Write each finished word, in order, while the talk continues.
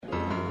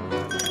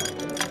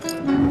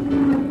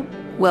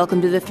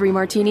Welcome to the Three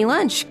Martini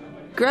Lunch.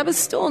 Grab a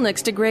stool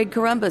next to Greg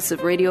Columbus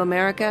of Radio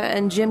America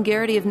and Jim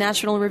Garrity of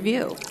National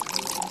Review.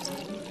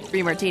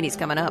 Three Martinis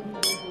coming up.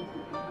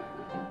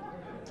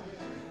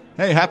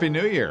 Hey, Happy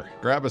New Year.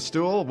 Grab a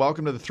stool.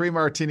 Welcome to the Three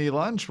Martini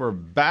Lunch. We're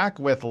back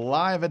with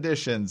live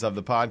editions of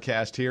the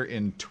podcast here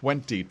in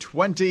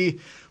 2020.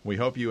 We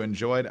hope you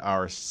enjoyed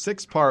our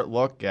six-part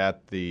look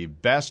at the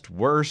best,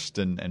 worst,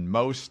 and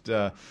most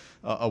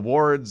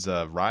awards,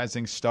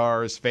 rising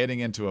stars, fading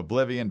into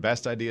oblivion,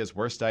 best ideas,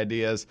 worst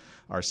ideas,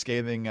 our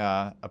scathing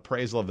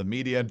appraisal of the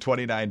media in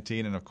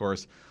 2019, and, of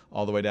course,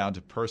 all the way down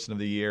to Person of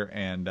the Year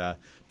and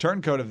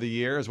Turncoat of the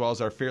Year, as well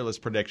as our fearless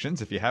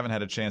predictions. If you haven't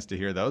had a chance to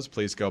hear those,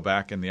 please go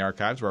back in the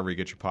archives, wherever you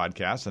get your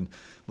podcasts, and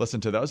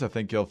listen to those. I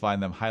think you'll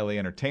find them highly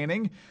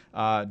entertaining.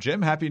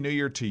 Jim, Happy New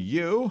Year to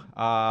you.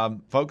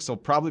 Folks will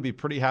probably be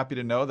pretty happy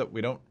to know that we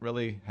don't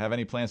really have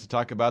any plans to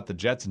talk about the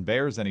Jets and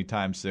Bears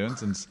anytime soon,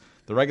 since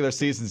the regular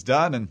season's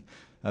done and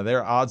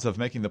their odds of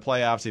making the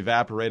playoffs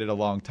evaporated a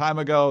long time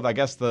ago. I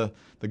guess the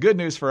good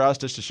news for us,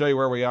 just to show you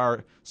where we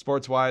are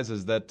sports-wise,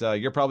 is that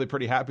you're probably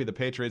pretty happy the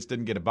Patriots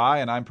didn't get a bye,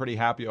 and I'm pretty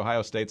happy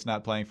Ohio State's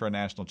not playing for a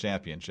national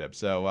championship.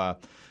 So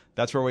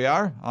that's where we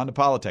are. On to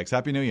politics.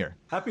 Happy New Year.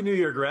 Happy New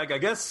Year, Greg. I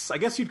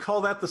guess you'd call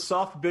that the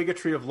soft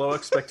bigotry of low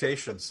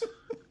expectations.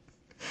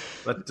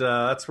 But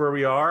that's where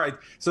we are.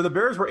 So the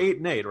Bears were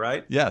 8-8,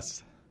 right?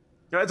 Yes.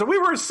 So we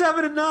were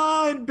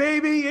 7-9,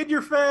 baby, in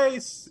your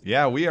face.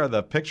 Yeah, we are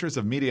the pictures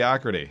of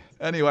mediocrity.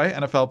 Anyway,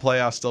 NFL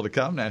playoffs still to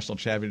come, national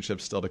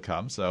championships still to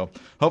come. So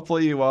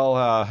hopefully you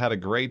all had a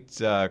great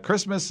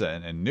Christmas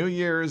and New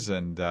Year's,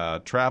 and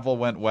travel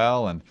went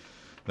well, and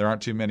there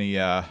aren't too many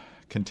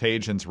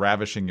contagions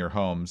ravishing your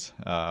homes.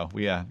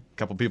 We had a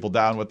couple people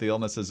down with the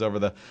illnesses over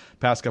the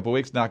past couple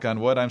weeks. Knock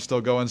on wood, I'm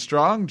still going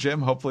strong. Jim,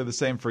 hopefully the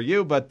same for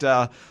you. But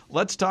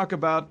let's talk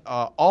about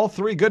all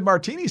three good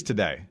martinis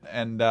today.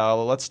 And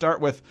let's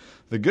start with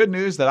the good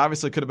news that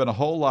obviously could have been a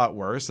whole lot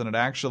worse, and it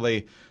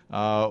actually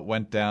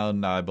went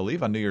down, I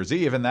believe, on New Year's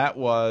Eve, and that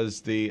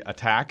was the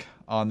attack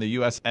on the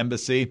U.S.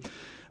 Embassy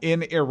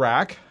in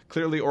Iraq,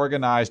 clearly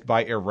organized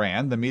by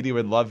Iran. The media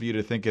would love you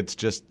to think it's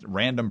just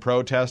random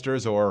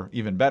protesters, or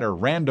even better,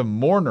 random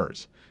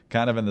mourners,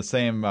 kind of in the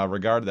same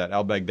regard that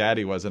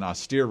al-Baghdadi was an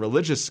austere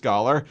religious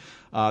scholar.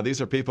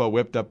 These are people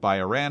whipped up by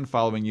Iran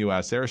following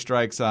U.S.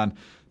 airstrikes on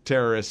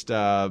terrorist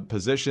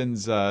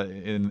positions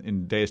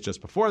in days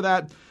just before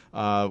that.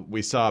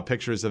 We saw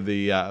pictures of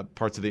the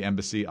parts of the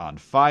embassy on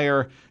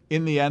fire.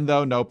 In the end,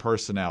 though, no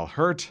personnel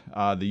hurt.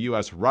 The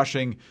U.S.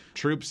 rushing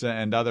troops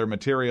and other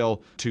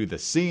material to the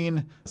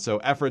scene. So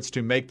efforts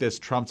to make this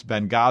Trump's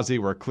Benghazi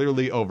were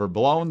clearly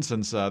overblown,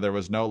 since there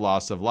was no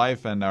loss of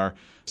life and our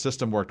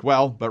system worked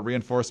well, but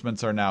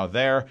reinforcements are now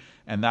there,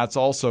 and that's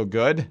also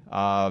good.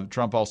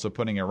 Trump also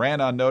putting Iran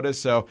on notice.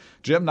 So,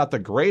 Jim, not the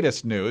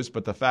greatest news,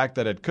 but the fact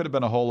that it could have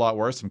been a whole lot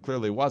worse and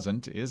clearly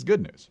wasn't is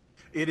good news.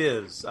 It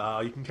is.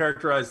 You can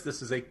characterize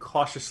this as a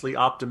cautiously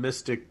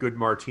optimistic good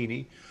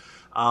martini.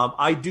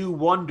 I do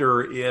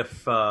wonder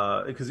if,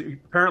 because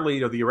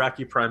apparently the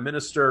Iraqi Prime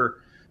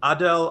Minister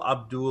Adel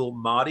Abdul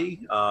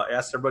Mahdi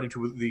asked everybody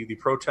the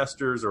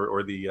protesters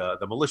or the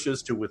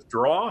militias to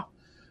withdraw,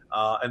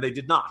 and they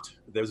did not.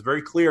 It was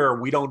very clear: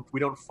 we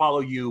don't follow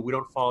you, we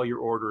don't follow your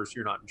orders.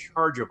 You're not in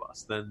charge of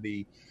us. Then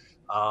the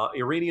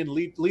Iranian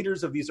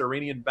leaders of these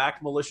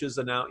Iranian-backed militias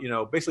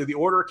announced, basically the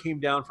order came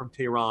down from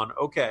Tehran.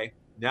 Okay,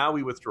 now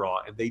we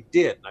withdraw, and they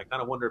did. And I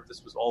kind of wonder if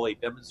this was all a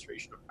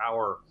demonstration of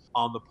power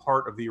on the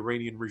part of the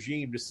Iranian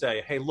regime to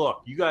say, hey,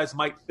 look, you guys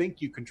might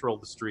think you control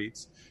the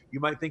streets.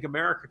 You might think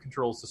America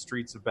controls the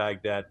streets of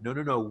Baghdad.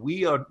 No,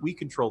 we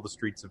control the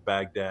streets of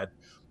Baghdad,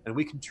 and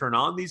we can turn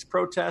on these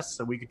protests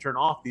and we can turn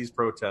off these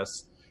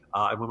protests.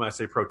 And when I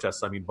say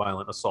protests, I mean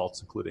violent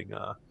assaults, including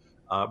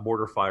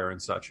mortar fire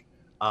and such,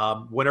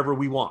 whenever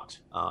we want.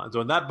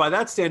 So by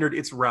that standard,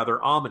 it's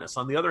rather ominous.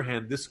 On the other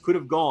hand, this could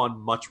have gone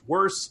much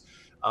worse.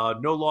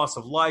 No loss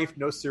of life,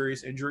 no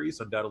serious injuries.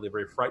 Undoubtedly a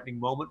very frightening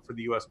moment for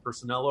the U.S.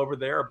 personnel over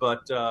there.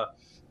 But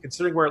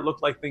considering where it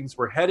looked like things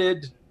were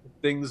headed,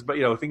 things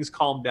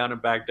calmed down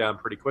and backed down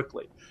pretty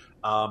quickly.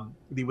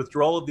 The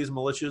withdrawal of these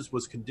militias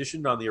was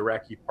conditioned on the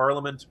Iraqi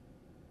parliament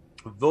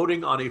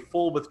voting on a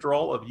full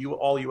withdrawal of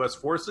all U.S.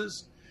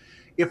 forces.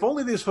 If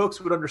only these folks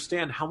would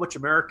understand how much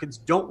Americans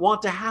don't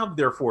want to have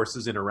their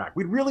forces in Iraq.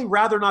 We'd really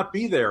rather not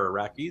be there,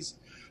 Iraqis.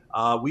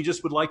 We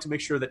just would like to make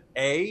sure that,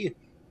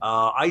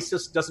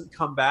 ISIS doesn't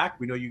come back.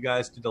 We know you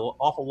guys did an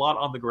awful lot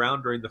on the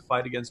ground during the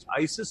fight against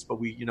ISIS, but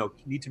we,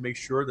 need to make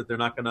sure that they're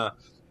not going to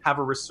have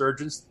a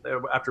resurgence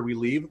after we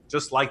leave,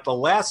 just like the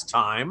last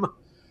time.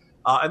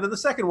 And then the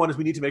second one is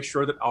we need to make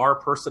sure that our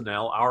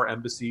personnel, our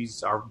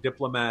embassies, our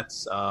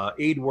diplomats,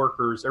 aid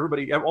workers,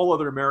 everybody, all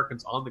other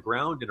Americans on the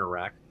ground in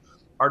Iraq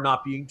are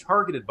not being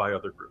targeted by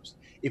other groups.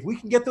 If we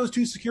can get those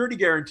two security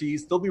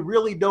guarantees, there'll be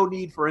really no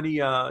need for any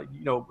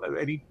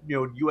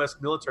U.S.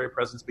 military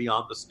presence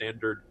beyond the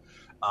standard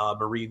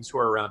Marines who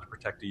are around to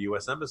protect a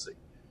U.S. embassy.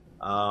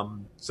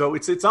 So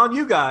it's on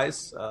you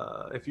guys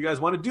if you guys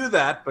want to do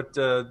that. But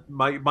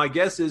my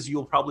guess is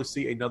you'll probably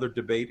see another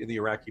debate in the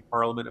Iraqi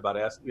parliament about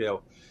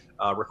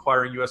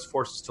requiring U.S.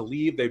 forces to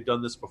leave. They've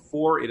done this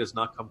before. It has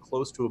not come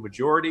close to a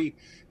majority.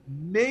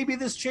 Maybe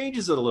this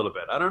changes it a little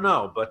bit. I don't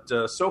know.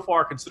 But so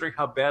far, considering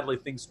how badly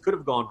things could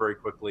have gone very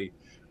quickly,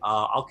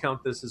 I'll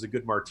count this as a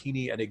good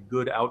martini and a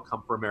good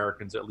outcome for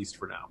Americans, at least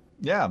for now.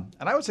 Yeah,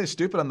 and I would say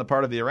stupid on the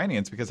part of the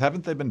Iranians, because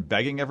haven't they been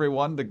begging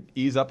everyone to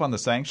ease up on the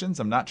sanctions?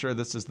 I'm not sure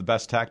this is the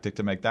best tactic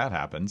to make that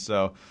happen.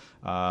 So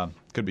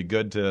could be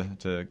good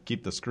to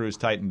keep the screws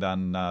tightened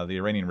on the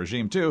Iranian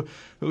regime, too,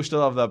 who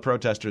still have the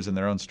protesters in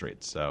their own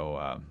streets.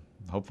 So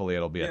hopefully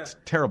it'll be a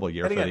terrible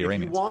year for the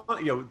Iranians.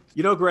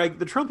 Greg,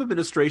 the Trump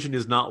administration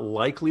is not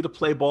likely to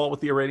play ball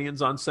with the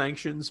Iranians on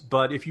sanctions.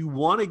 But if you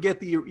want to get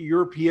the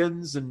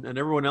Europeans and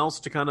everyone else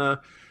to kind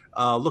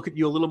of look at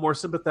you a little more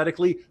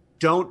sympathetically,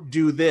 don't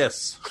do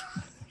this.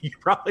 You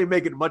probably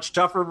make it much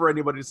tougher for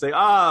anybody to say,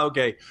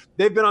 okay,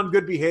 they've been on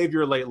good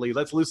behavior lately.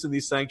 Let's loosen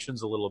these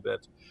sanctions a little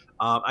bit.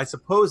 I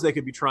suppose they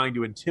could be trying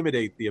to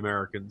intimidate the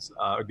Americans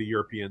or the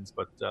Europeans.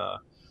 But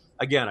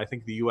again, I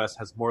think the U.S.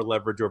 has more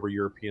leverage over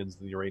Europeans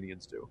than the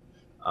Iranians do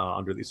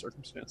under these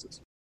circumstances.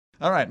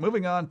 All right,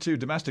 moving on to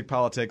domestic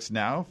politics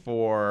now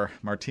for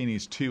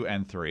Martinis 2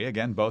 and 3.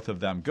 Again, both of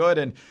them good.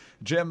 And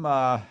Jim,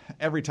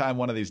 every time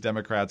one of these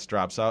Democrats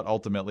drops out,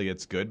 ultimately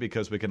it's good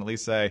because we can at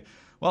least say,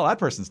 well, that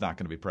person's not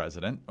going to be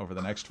president over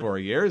the next 4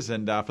 years.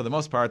 And for the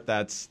most part,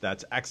 that's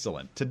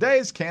excellent.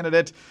 Today's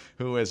candidate,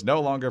 who is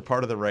no longer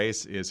part of the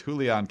race, is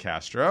Julian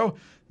Castro,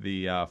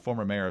 the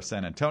former mayor of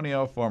San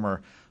Antonio,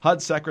 former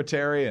HUD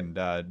secretary. And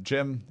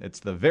Jim,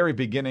 it's the very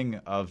beginning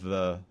of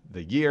the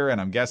year,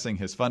 and I'm guessing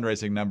his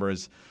fundraising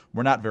numbers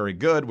were not very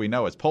good. We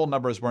know his poll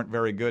numbers weren't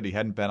very good. He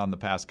hadn't been on the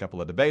past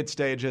couple of debate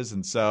stages.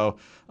 And so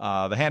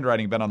the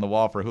handwriting been on the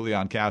wall for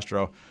Julian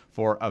Castro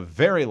for a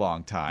very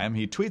long time.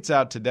 He tweets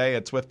out today,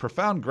 "It's with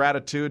profound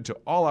gratitude to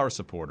all our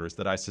supporters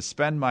that I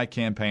suspend my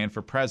campaign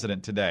for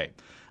president today.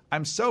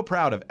 I'm so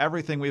proud of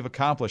everything we've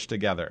accomplished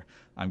together.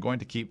 I'm going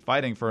to keep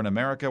fighting for an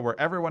America where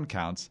everyone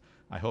counts.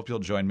 I hope you'll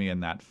join me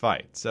in that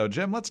fight." So,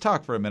 Jim, let's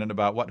talk for a minute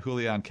about what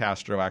Julian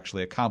Castro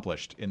actually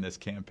accomplished in this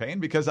campaign,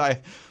 because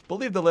I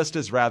believe the list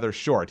is rather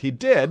short. He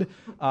did,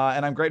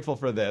 and I'm grateful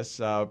for this,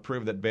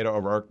 prove that Beto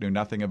O'Rourke knew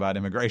nothing about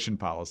immigration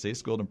policy.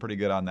 Schooled him pretty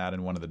good on that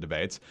in one of the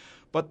debates.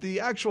 But the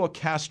actual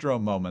Castro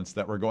moments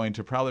that we're going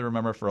to probably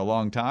remember for a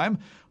long time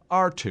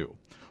are two.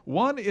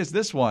 One is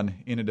this one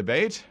in a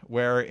debate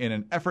where, in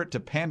an effort to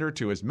pander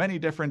to as many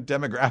different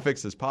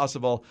demographics as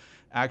possible,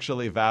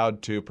 actually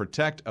vowed to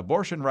protect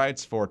abortion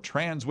rights for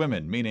trans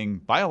women, meaning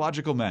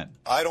biological men.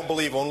 I don't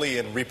believe only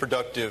in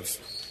reproductive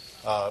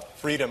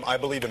freedom. I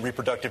believe in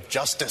reproductive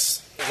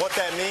justice. What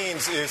that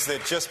means is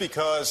that just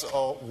because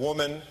a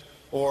woman,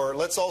 or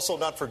let's also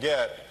not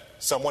forget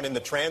someone in the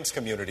trans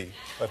community,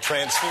 a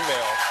trans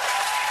female,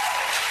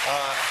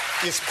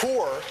 is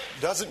poor,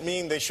 doesn't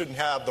mean they shouldn't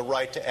have the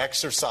right to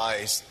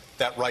exercise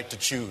that right to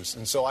choose.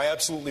 And so I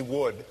absolutely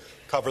would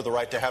cover the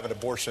right to have an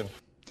abortion.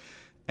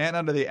 And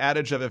under the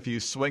adage of if you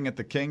swing at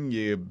the king,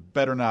 you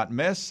better not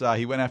miss,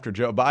 he went after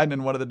Joe Biden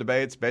in one of the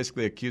debates,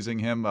 basically accusing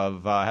him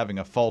of having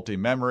a faulty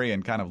memory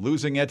and kind of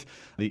losing it.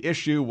 The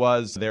issue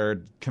was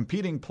their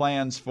competing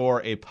plans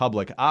for a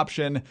public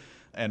option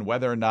and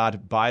whether or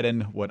not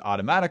Biden would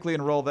automatically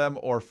enroll them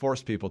or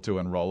force people to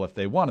enroll if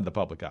they wanted the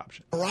public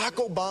option. Barack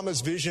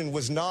Obama's vision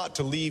was not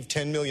to leave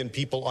 10 million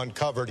people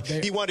uncovered.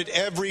 He wanted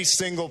every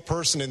single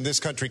person in this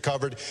country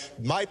covered.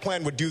 My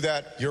plan would do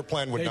that. Your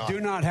plan would not. They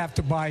do not have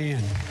to buy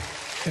in.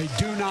 They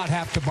do not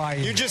have to buy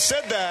in. You just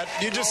said that.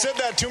 You just said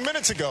that 2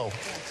 minutes ago.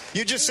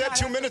 You just said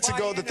 2 minutes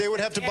ago that they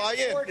would have to buy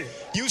in.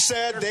 You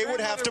said they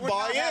would have to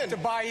buy in. Have to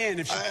buy in.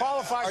 If she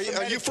qualifies for Medicaid,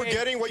 are you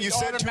forgetting what you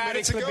said 2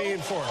 minutes ago? Be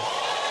in for it.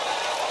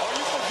 Are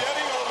you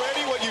forgetting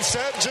already what you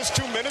said just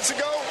 2 minutes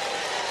ago?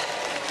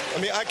 I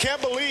mean, I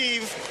can't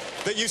believe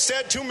that you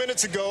said 2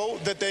 minutes ago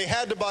that they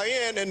had to buy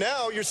in, and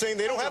now you're saying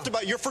they don't have to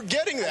buy. You're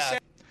forgetting that.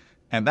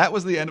 And that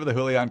was the end of the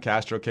Julian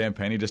Castro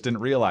campaign. He just didn't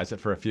realize it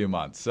for a few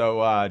months.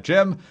 So,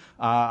 Jim,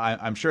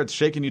 I'm sure it's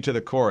shaking you to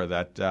the core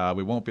that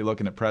we won't be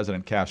looking at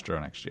President Castro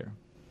next year.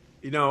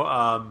 You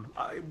know,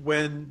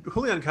 when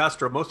Julian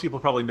Castro, most people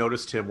probably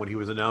noticed him when he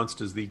was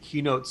announced as the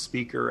keynote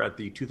speaker at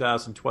the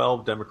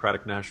 2012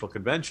 Democratic National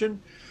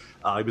Convention.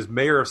 He was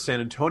mayor of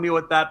San Antonio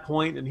at that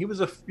point, and he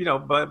was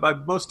by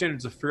most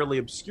standards, a fairly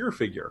obscure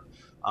figure.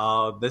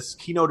 This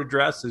keynote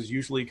address is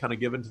usually kind of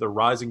given to the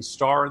rising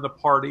star in the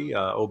party.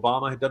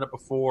 Obama had done it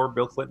before.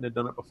 Bill Clinton had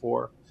done it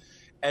before.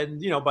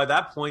 And, by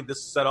that point,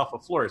 this set off a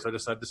flurry. So I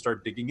decided to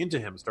start digging into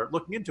him, start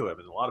looking into him.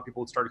 And a lot of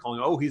people started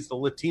calling, he's the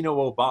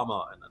Latino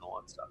Obama, and then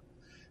all that stuff.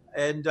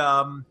 And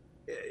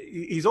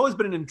he's always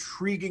been an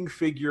intriguing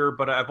figure,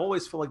 but I've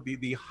always felt like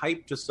the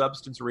hype to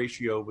substance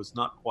ratio was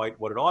not quite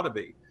what it ought to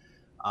be.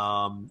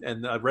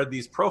 And I read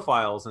these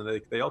profiles,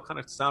 and they all kind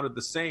of sounded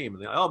the same.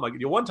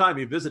 And one time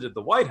he visited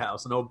the White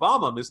House, and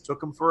Obama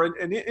mistook him for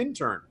an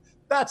intern.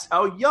 That's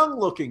how young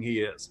looking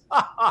he is.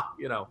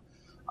 You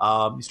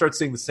start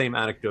seeing the same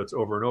anecdotes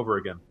over and over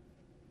again.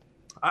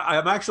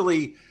 I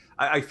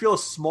I feel a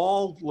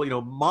small,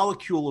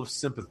 molecule of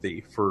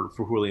sympathy for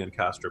Julian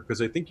Castro,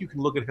 because I think you can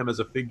look at him as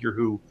a figure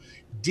who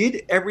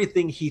did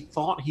everything he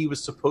thought he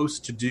was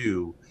supposed to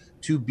do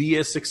to be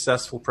a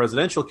successful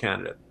presidential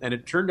candidate. And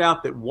it turned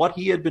out that what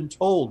he had been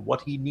told,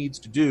 what he needs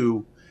to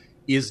do,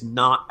 is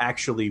not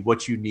actually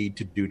what you need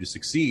to do to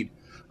succeed.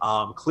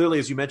 Clearly,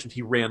 as you mentioned,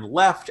 he ran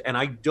left, and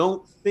I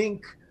don't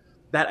think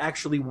that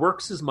actually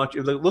works as much.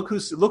 Look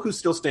who's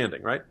still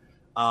standing, right?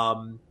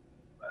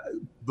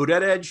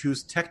 Buttigieg,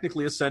 who's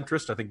technically a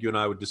centrist, I think you and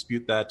I would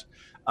dispute that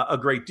a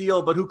great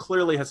deal, but who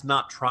clearly has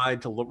not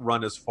tried to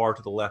run as far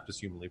to the left as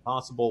humanly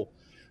possible.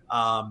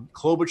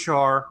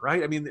 Klobuchar,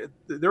 right? I mean,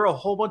 there are a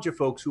whole bunch of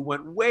folks who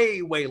went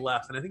way, way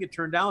left, and I think it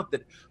turned out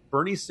that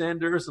Bernie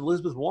Sanders and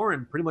Elizabeth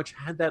Warren pretty much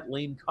had that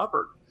lane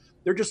covered.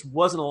 There just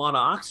wasn't a lot of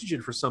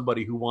oxygen for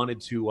somebody who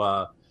wanted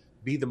to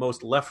be the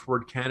most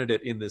leftward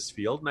candidate in this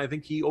field, and I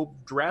think he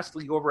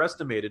drastically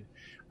overestimated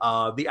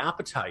the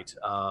appetite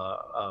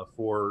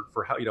for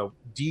how,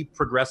 deep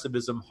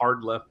progressivism,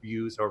 hard left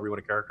views, however you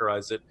want to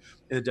characterize it,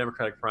 in the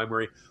Democratic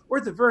primary, or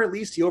at the very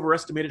least, he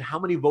overestimated how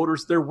many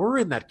voters there were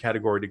in that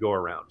category to go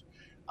around.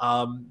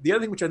 The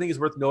other thing which I think is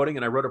worth noting,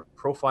 and I wrote a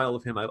profile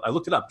of him, I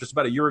looked it up just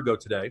about a year ago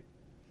today.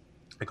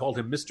 I called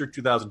him Mr.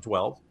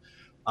 2012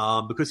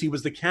 because he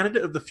was the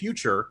candidate of the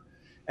future,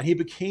 and he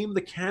became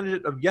the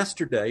candidate of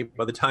yesterday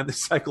by the time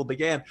this cycle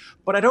began.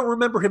 But I don't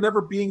remember him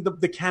ever being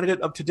the candidate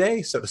of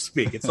today, so to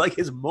speak. It's like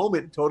his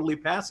moment totally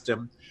passed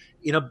him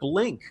in a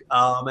blink.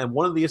 And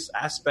one of the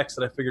aspects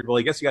that I figured, well,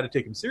 I guess you got to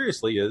take him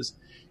seriously, is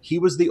he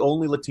was the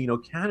only Latino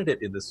candidate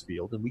in this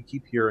field. And we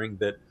keep hearing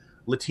that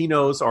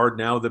Latinos are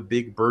now the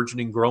big,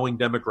 burgeoning, growing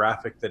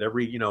demographic that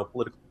every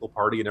political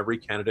party and every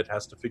candidate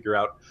has to figure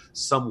out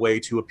some way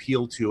to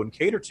appeal to and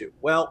cater to.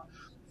 Well,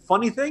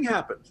 funny thing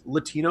happened.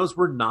 Latinos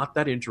were not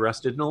that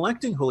interested in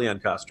electing Julian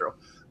Castro.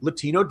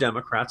 Latino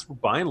Democrats were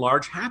by and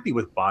large happy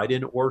with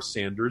Biden or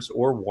Sanders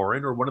or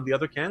Warren or one of the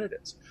other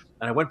candidates.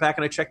 And I went back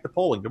and I checked the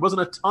polling. There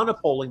wasn't a ton of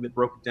polling that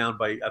broke it down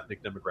by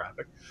ethnic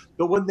demographic.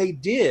 But when they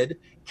did,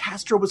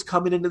 Castro was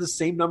coming into the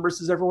same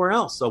numbers as everywhere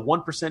else. So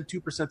 1%, 2%,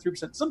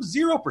 3%, some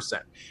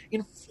 0%.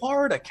 In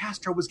Florida,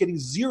 Castro was getting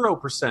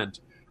 0%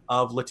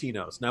 of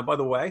Latinos. Now, by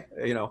the way,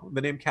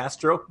 the name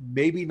Castro,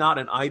 maybe not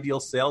an ideal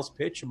sales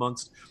pitch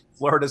amongst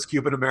Florida's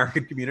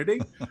Cuban-American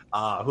community.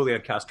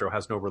 Julian Castro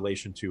has no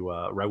relation to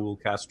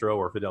Raul Castro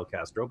or Fidel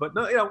Castro. But,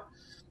 no,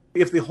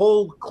 if the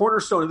whole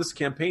cornerstone of this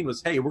campaign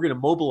was, hey, we're going to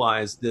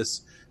mobilize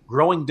this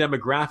growing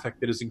demographic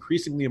that is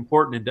increasingly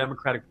important in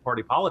Democratic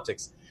Party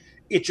politics,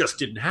 it just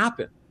didn't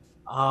happen.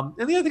 And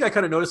the other thing I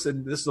kind of noticed,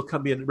 and this will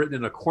be written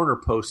in a corner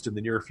post in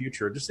the near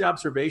future, just the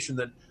observation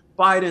that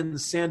Biden,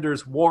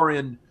 Sanders,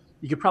 Warren,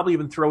 you could probably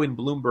even throw in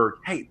Bloomberg.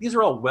 Hey, these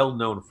are all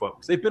well-known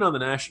folks. They've been on the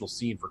national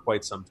scene for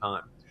quite some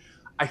time.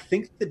 I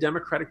think the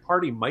Democratic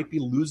Party might be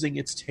losing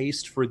its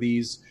taste for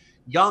these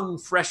young,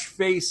 fresh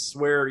face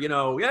where,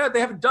 they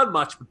haven't done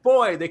much, but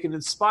boy, they can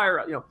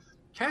inspire.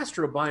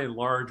 Castro, by and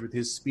large, with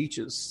his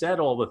speeches, said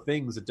all the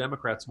things that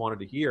Democrats wanted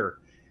to hear,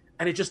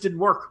 and it just didn't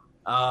work.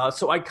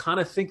 So I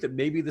kind of think that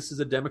maybe this is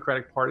a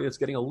Democratic Party that's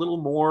getting a little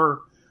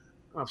more,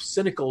 I don't know if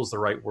cynical is the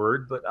right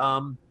word, but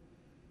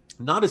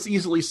not as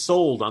easily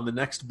sold on the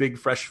next big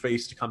fresh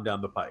face to come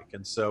down the pike.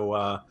 And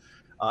so,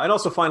 and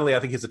also finally, I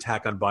think his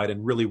attack on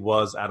Biden really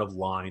was out of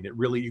line.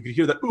 You could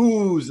hear the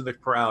oohs in the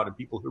crowd and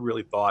people who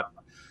really thought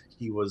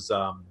he was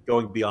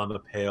going beyond the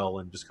pale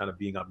and just kind of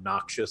being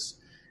obnoxious.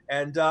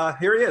 And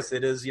here he is.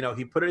 It is,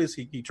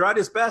 he tried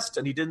his best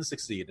and he didn't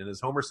succeed. And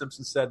as Homer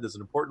Simpson said, there's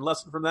an important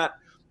lesson from that.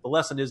 The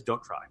lesson is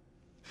don't try.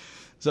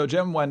 So,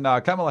 Jim, when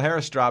Kamala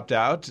Harris dropped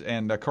out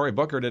and Cory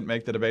Booker didn't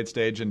make the debate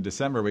stage in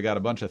December, we got a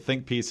bunch of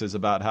think pieces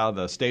about how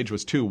the stage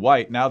was too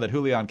white. Now that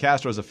Julian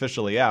Castro is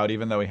officially out,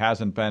 even though he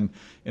hasn't been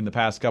in the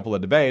past couple of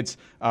debates,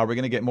 we're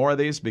going to get more of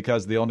these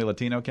because the only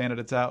Latino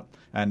candidate's out?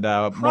 And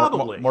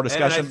probably more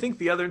discussion? And I think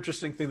the other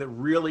interesting thing that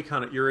really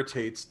kind of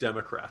irritates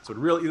Democrats,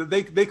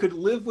 they could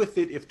live with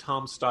it if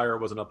Tom Steyer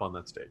wasn't up on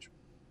that stage.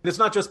 And it's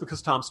not just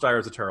because Tom Steyer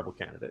is a terrible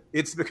candidate.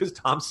 It's because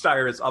Tom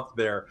Steyer is up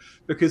there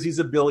because he's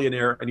a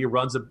billionaire and he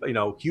runs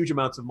huge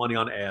amounts of money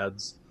on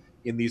ads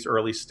in these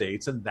early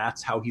states, and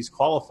that's how he's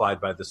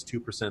qualified by this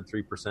 2%,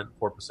 3%,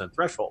 4%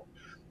 threshold.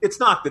 It's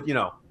not that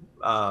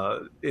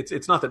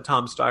it's not that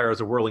Tom Steyer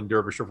is a whirling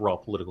dervish of raw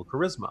political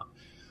charisma.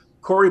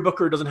 Cory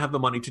Booker doesn't have the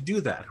money to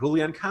do that.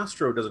 Julian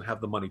Castro doesn't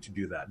have the money to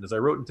do that. And as I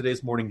wrote in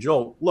today's Morning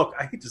Jolt, look,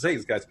 I hate to say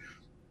this, guys,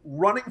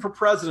 running for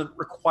president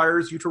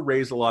requires you to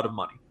raise a lot of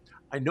money.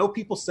 I know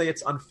people say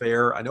it's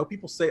unfair. I know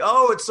people say,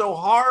 oh, it's so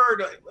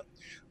hard.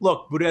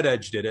 Look,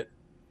 Buttigieg did it.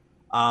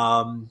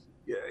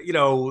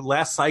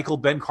 Last cycle,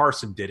 Ben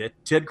Carson did it.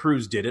 Ted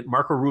Cruz did it.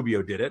 Marco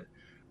Rubio did it.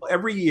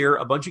 Every year,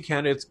 a bunch of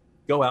candidates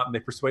go out and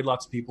they persuade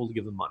lots of people to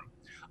give them money.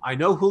 I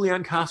know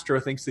Julian Castro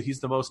thinks that he's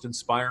the most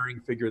inspiring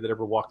figure that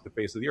ever walked the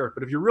face of the earth.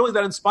 But if you're really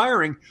that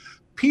inspiring,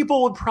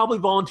 people would probably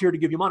volunteer to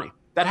give you money.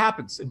 That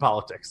happens in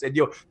politics. And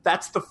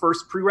that's the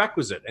first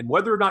prerequisite. And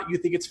whether or not you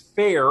think it's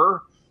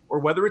fair or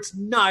whether it's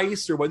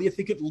nice, or whether you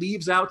think it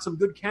leaves out some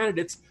good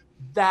candidates,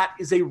 that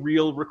is a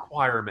real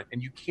requirement.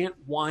 And you can't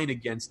whine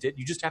against it.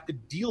 You just have to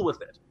deal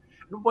with it.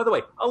 by the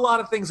way, a lot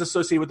of things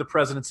associated with the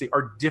presidency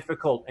are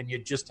difficult, and you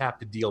just have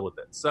to deal with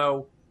it.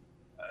 So,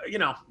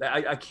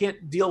 I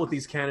can't deal with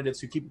these candidates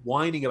who keep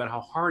whining about how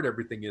hard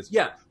everything is.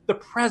 Yeah, the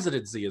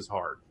presidency is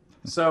hard.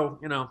 So,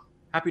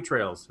 happy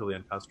trails,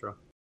 Julian Castro.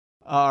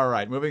 All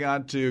right, moving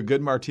on to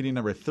good martini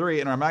number 3.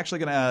 And I'm actually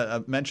going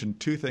to mention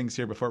 2 things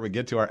here before we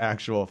get to our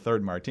actual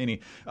third martini.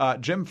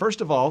 Jim,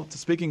 first of all,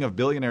 speaking of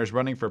billionaires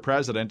running for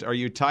president, are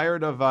you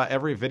tired of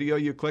every video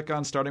you click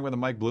on starting with a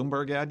Mike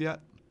Bloomberg ad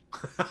yet?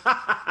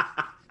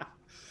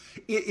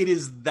 It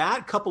is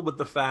that, coupled with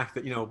the fact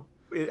that,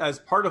 as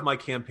part of my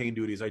campaign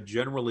duties, I either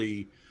get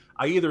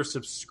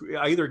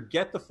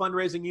the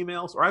fundraising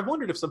emails, or I've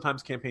wondered if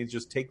sometimes campaigns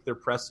just take their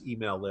press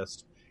email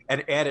list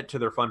and add it to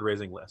their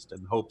fundraising list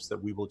in hopes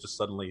that we will just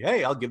suddenly,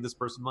 hey, I'll give this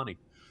person money.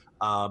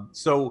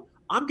 So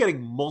I'm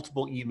getting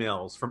multiple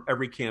emails from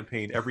every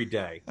campaign every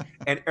day,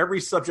 and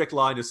every subject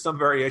line is some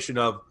variation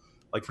of,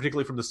 like,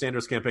 particularly from the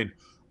Sanders campaign,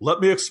 let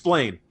me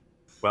explain.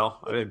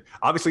 Well,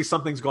 obviously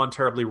something's gone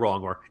terribly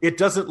wrong, or it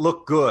doesn't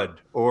look good,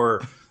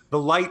 or the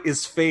light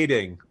is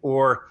fading,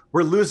 or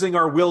we're losing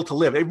our will to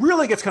live. It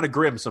really gets kind of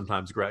grim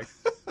sometimes, Greg.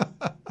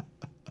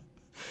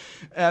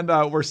 And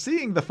we're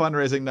seeing the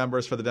fundraising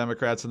numbers for the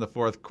Democrats in the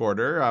fourth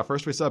quarter.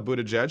 First, we saw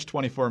Buttigieg,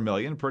 $24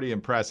 million, pretty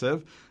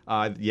impressive.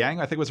 Yang,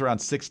 I think, was around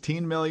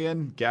 $16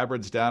 million.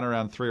 Gabbard's down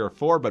around 3 or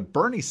 4. But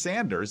Bernie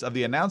Sanders, of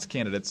the announced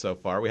candidates so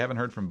far, we haven't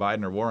heard from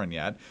Biden or Warren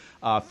yet,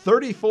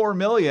 $34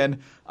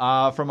 million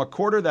from a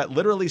quarter that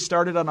literally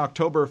started on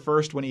October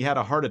 1st when he had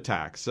a heart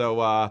attack.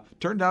 So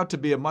turned out to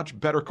be a much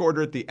better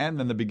quarter at the end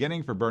than the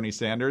beginning for Bernie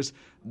Sanders.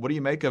 What do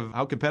you make of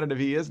how competitive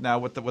he is now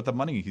with the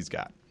money he's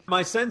got?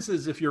 My sense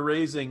is if you're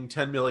raising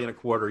 $10 million a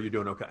quarter, you're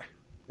doing okay.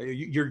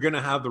 You're going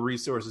to have the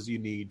resources you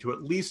need to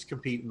at least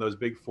compete in those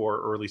big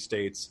 4 early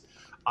states,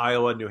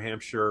 Iowa, New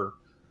Hampshire,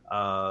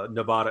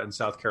 Nevada, and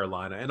South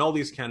Carolina. And all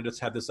these candidates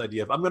have this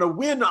idea of, I'm going to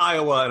win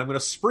Iowa, and I'm going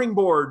to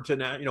springboard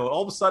to,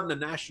 all of a sudden a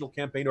national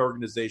campaign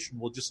organization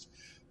will just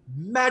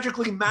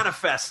magically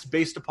manifest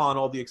based upon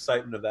all the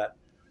excitement of that.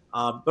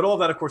 But all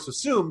that, of course,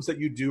 assumes that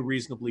you do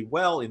reasonably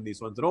well in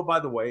these ones. And, oh, by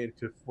the way,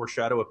 to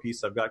foreshadow a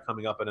piece I've got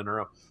coming up in an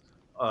hour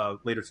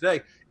later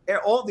today,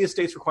 all of these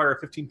states require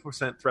a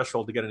 15%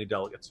 threshold to get any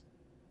delegates.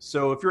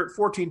 So if you're at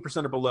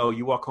 14% or below,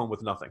 you walk home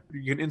with nothing.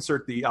 You can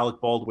insert the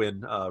Alec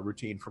Baldwin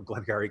routine from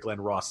Glengarry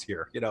Glen Ross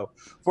here.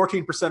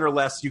 14% or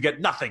less, you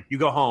get nothing. You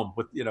go home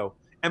with,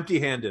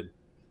 empty-handed.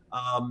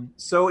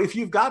 So if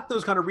you've got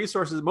those kind of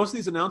resources, most of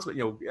these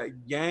announcements,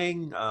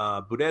 Yang,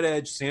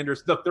 Buttigieg,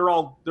 Sanders, look, they're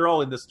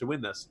all in this to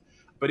win this.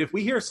 But if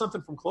we hear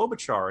something from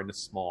Klobuchar and it's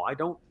small, I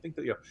don't think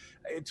that,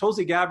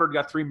 Tulsi Gabbard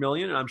got $3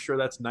 million, and I'm sure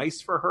that's nice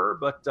for her.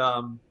 But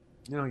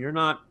you're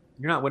not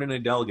winning any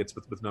delegates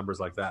with numbers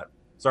like that.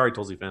 Sorry,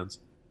 Tulsi fans.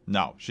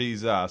 No,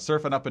 she's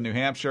surfing up in New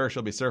Hampshire.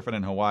 She'll be surfing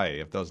in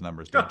Hawaii if those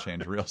numbers don't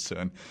change real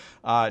soon.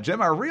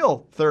 Jim, our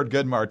real third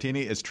good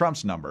martini is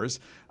Trump's numbers.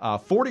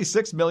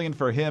 $46 million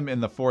for him in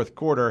the fourth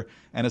quarter.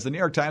 And as the New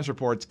York Times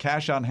reports,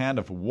 cash on hand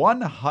of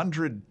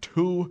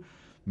 $102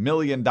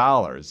 million.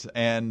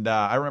 And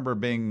I remember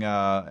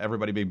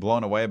everybody being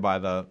blown away by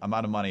the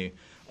amount of money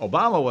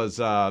Obama was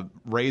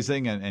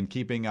raising and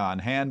keeping on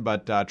hand.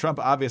 But Trump,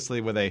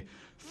 obviously, with a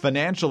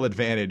financial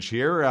advantage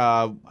here.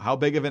 How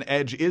big of an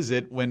edge is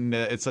it when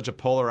it's such a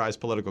polarized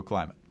political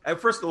climate? At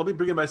first, let me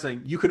begin by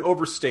saying you can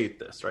overstate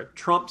this, right?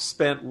 Trump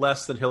spent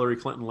less than Hillary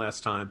Clinton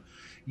last time.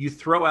 You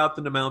throw out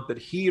the amount that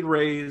he had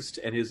raised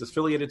and his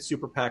affiliated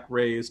super PAC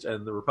raised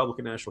and the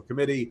Republican National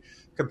Committee.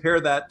 Compare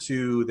that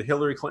to the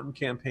Hillary Clinton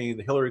campaign,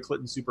 the Hillary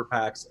Clinton super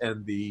PACs,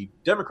 and the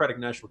Democratic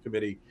National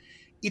Committee.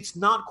 It's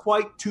not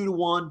quite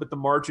 2-1, but the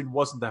margin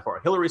wasn't that far.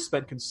 Hillary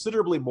spent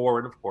considerably more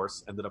and, of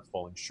course, ended up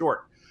falling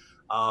short.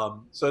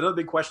 So another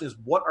big question is,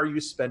 what are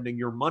you spending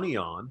your money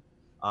on?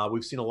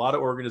 We've seen a lot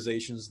of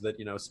organizations that,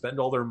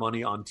 spend all their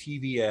money on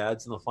TV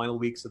ads in the final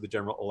weeks of the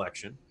general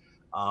election.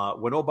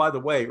 When, oh, by the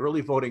way, early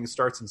voting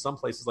starts in some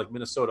places like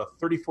Minnesota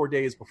 34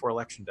 days before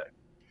Election Day.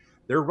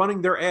 They're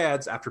running their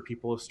ads after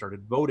people have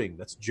started voting.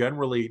 That's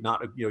generally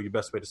not your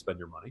best way to spend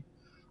your money.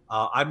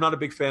 I'm not a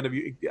big fan of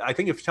you. I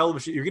think if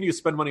television, you're going to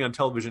spend money on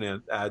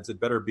television ads, it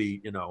better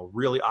be,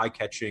 really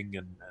eye-catching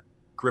and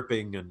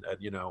gripping and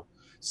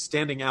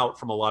standing out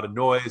from a lot of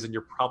noise, and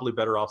you're probably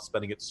better off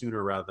spending it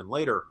sooner rather than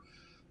later.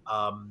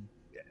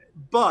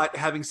 But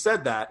having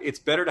said that, it's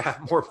better to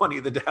have more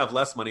money than to have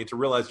less money, to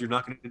realize you're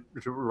not going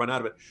to run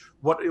out of it.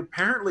 What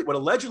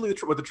allegedly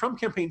the Trump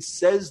campaign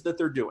says that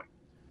they're doing.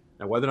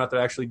 Now, whether or not they're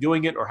actually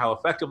doing it or how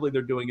effectively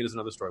they're doing it is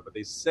another story. But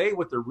they say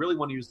what they really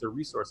want to use their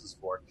resources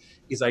for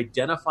is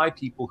identify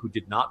people who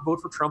did not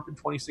vote for Trump in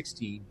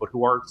 2016, but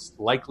who are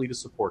likely to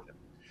support him.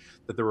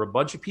 That there were a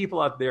bunch of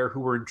people out there who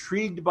were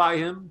intrigued by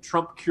him,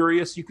 Trump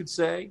curious, you could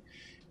say,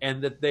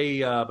 and that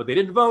but they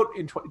didn't vote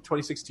in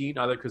 2016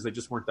 either because they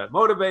just weren't that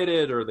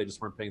motivated or they just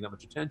weren't paying that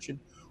much attention.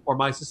 Or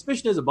my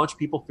suspicion is a bunch of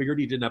people figured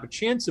he didn't have a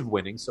chance of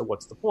winning, so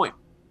what's the point?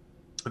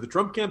 If the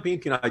Trump campaign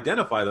can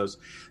identify those,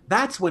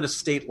 that's when a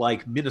state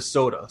like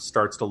Minnesota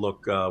starts to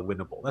look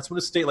winnable. That's when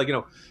a state like,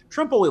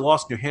 Trump only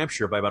lost New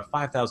Hampshire by about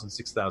 5,000,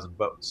 6,000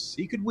 votes.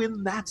 He could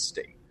win that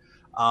state.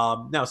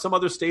 Now, some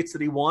other states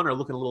that he won are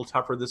looking a little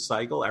tougher this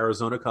cycle.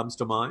 Arizona comes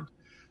to mind.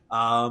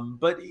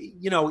 But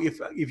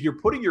if you're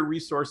putting your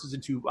resources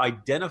into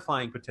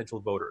identifying potential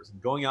voters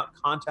and going out,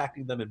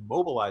 contacting them, and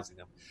mobilizing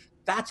them,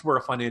 that's where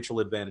a financial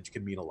advantage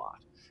can mean a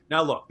lot.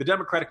 Now, look, the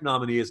Democratic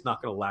nominee is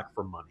not going to lack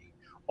for money.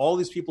 All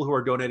these people who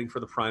are donating for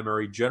the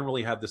primary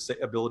generally have the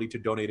ability to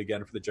donate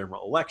again for the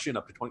general election,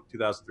 up to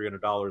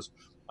 $2,300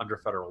 under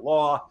federal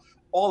law.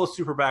 All the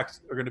super PACs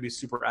are going to be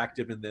super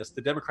active in this.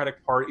 The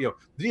Democratic Party,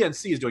 the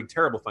DNC is doing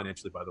terrible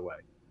financially, by the way.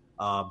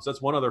 So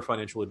that's one other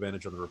financial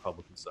advantage on the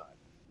Republican side.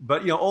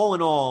 But all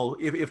in all,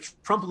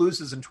 if Trump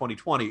loses in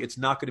 2020, it's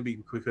not going to be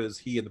because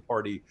he and the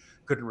party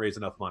couldn't raise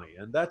enough money,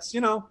 and that's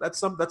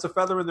a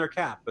feather in their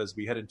cap as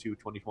we head into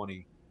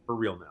 2020 for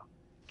real now.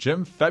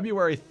 Jim,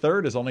 February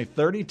 3rd is only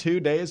 32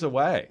 days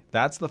away.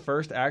 That's the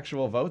first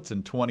actual votes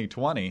in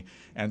 2020.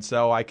 And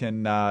so I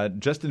can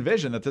just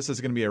envision that this is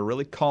going to be a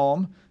really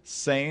calm,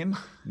 sane,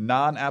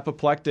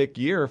 non-apoplectic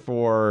year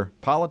for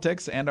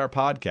politics and our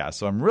podcast.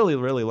 So I'm really,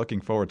 really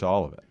looking forward to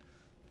all of it.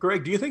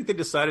 Greg, do you think they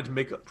decided to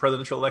make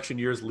presidential election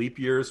years leap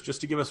years just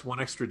to give us one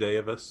extra day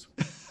of this?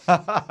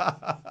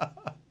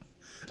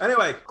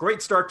 Anyway,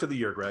 great start to the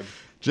year, Greg.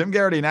 Jim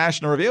Garrity,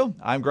 National Review.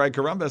 I'm Greg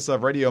Corombos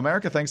of Radio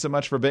America. Thanks so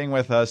much for being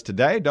with us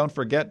today. Don't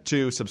forget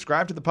to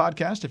subscribe to the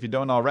podcast if you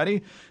don't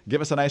already. Give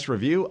us a nice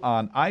review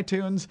on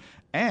iTunes.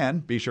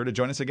 And be sure to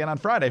join us again on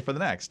Friday for the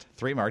next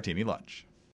 3 Martini Lunch.